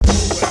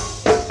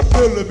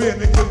Little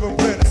Benny, give him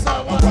plenty.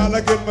 While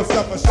I give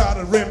myself a shot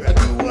of Remy.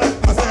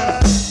 I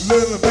said,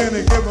 Little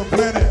Benny, give him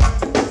plenty.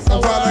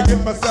 While I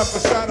give myself a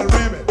shot of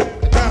Remy.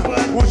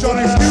 Now, won't y'all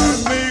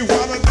excuse me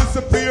while I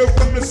disappear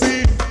from the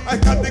scene? I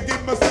got to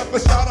give myself a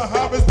shot of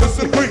Harvest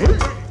Supreme.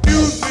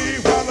 Excuse me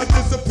while I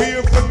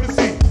disappear from the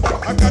scene.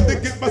 I got to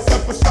give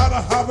myself a shot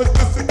of Harvest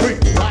Supreme.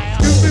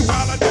 Excuse me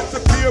while I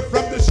disappear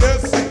from the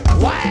shed scene.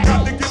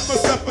 Got to give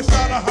myself a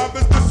shot of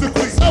Harvest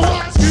Supreme.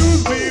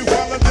 Excuse me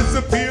while I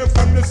disappear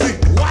from the scene.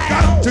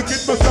 Got to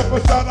get myself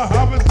a shot of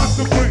Harvest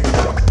Supreme.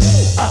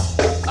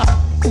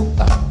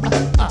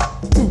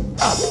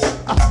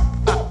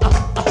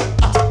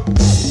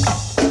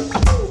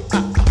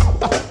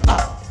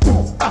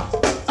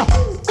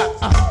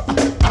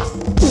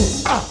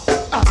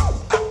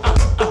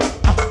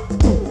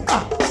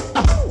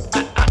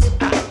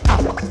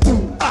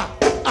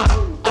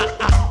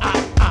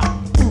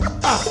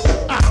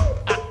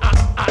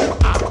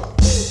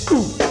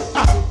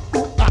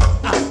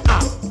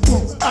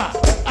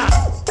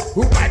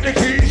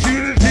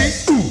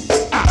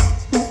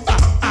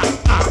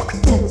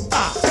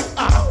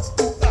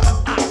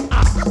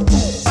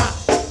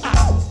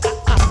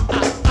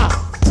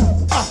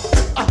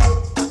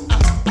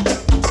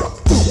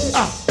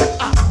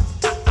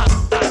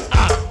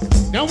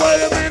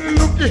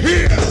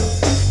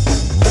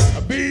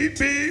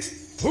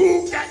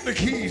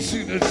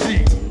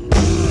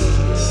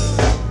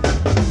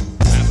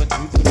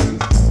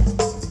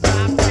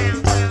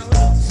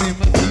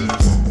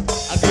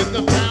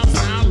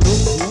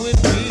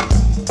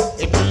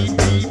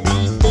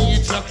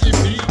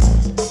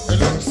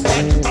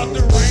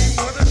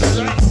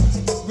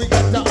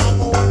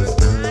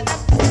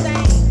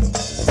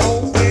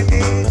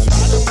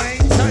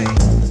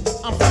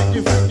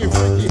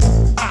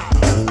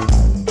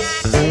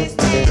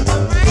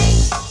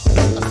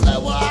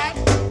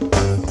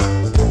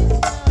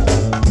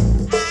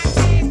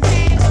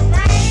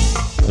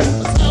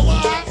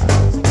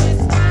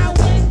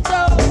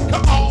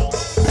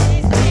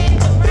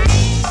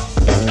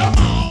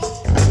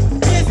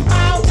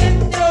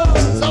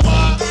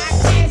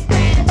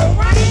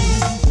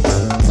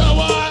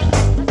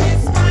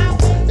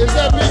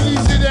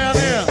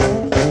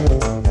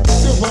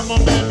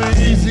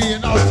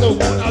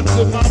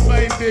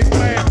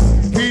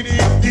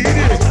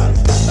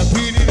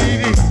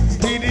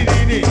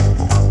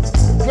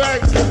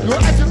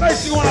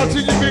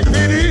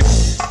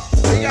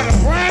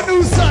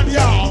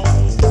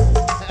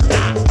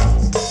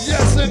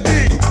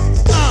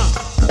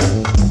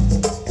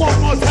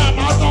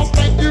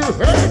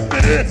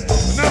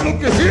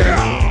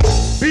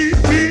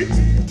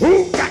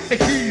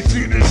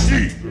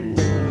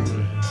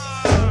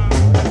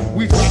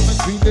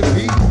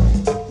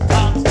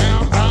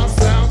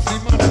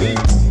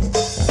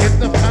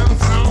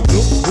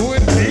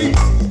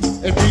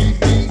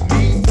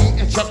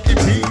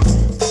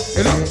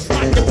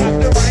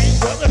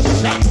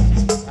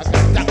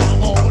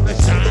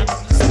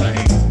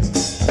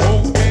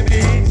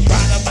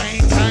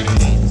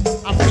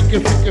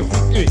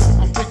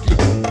 I'm thinking